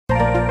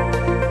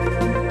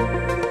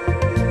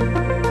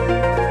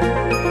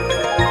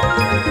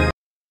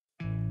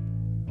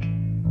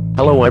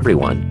Hello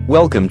everyone,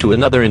 welcome to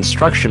another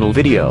instructional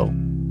video.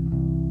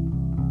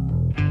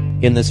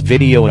 In this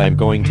video I'm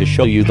going to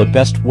show you the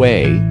best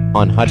way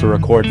on how to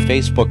record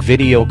Facebook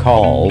video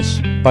calls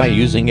by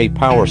using a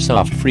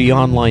PowerSoft free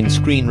online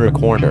screen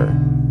recorder.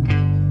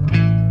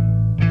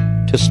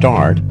 To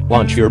start,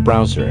 launch your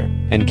browser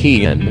and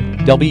key in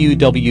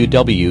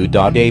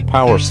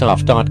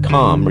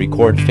www.apowersoft.com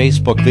record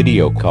Facebook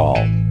video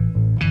call.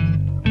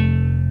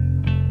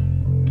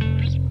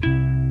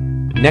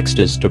 Next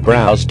is to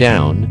browse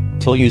down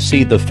till you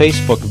see the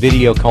Facebook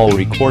video call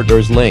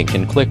recorders link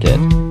and click it.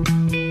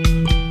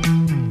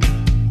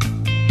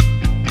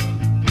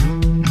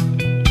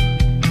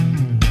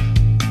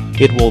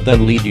 It will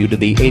then lead you to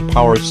the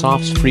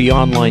aPowersoft's free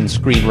online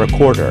screen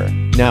recorder.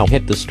 Now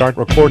hit the Start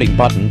Recording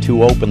button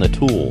to open the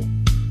tool.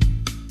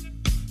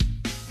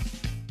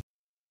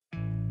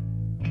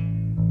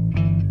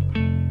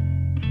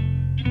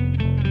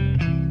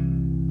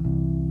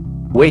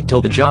 Wait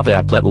till the Java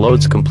applet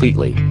loads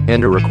completely,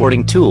 and a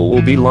recording tool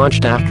will be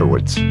launched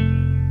afterwards.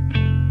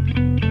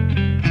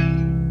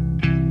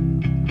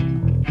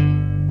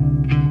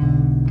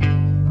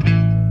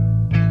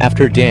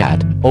 After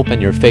that, open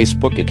your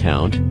Facebook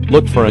account,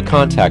 look for a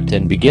contact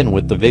and begin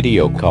with the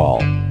video call.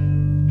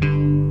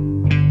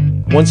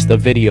 Once the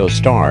video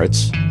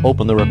starts,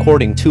 open the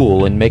recording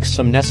tool and make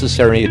some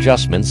necessary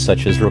adjustments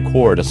such as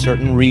record a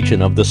certain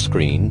region of the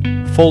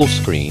screen, full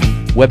screen,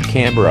 web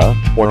camera,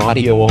 or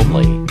audio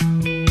only.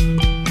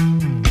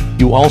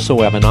 You also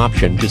have an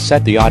option to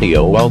set the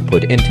audio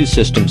output into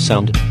system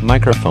sound,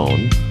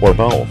 microphone, or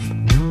both.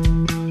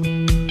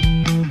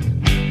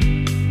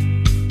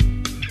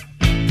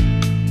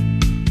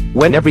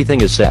 When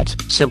everything is set,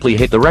 simply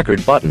hit the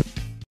record button.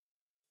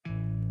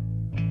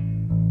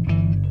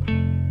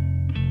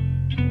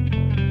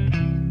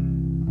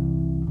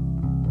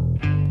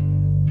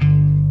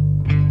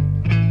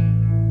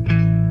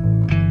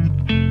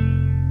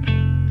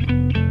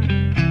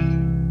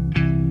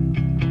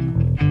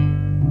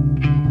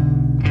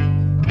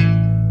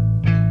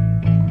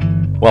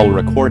 While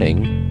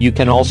recording, you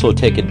can also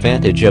take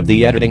advantage of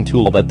the editing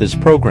tool that this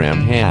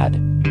program had.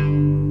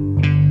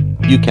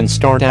 You can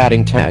start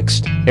adding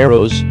text,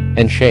 arrows,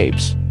 and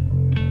shapes.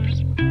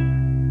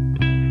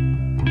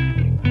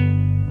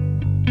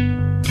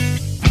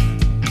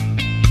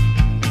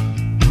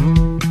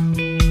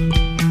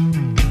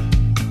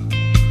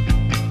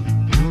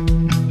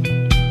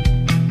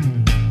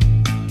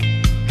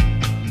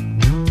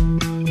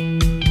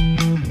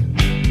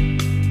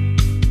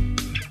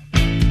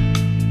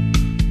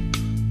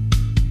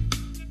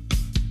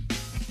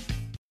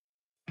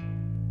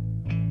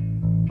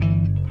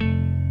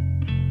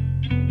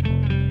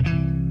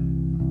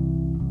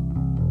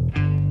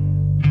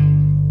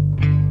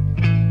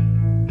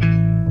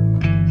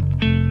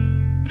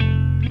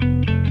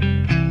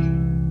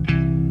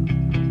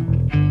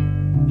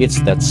 It's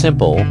that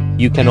simple.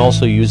 You can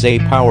also use a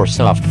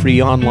PowerSoft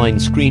free online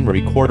screen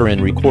recorder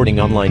and recording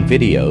online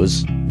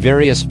videos,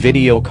 various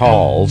video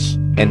calls,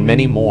 and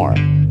many more.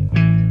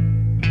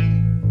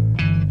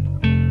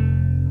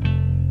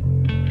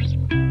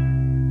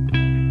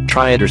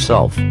 Try it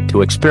yourself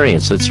to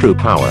experience its true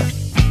power.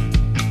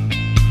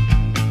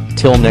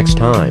 Till next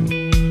time.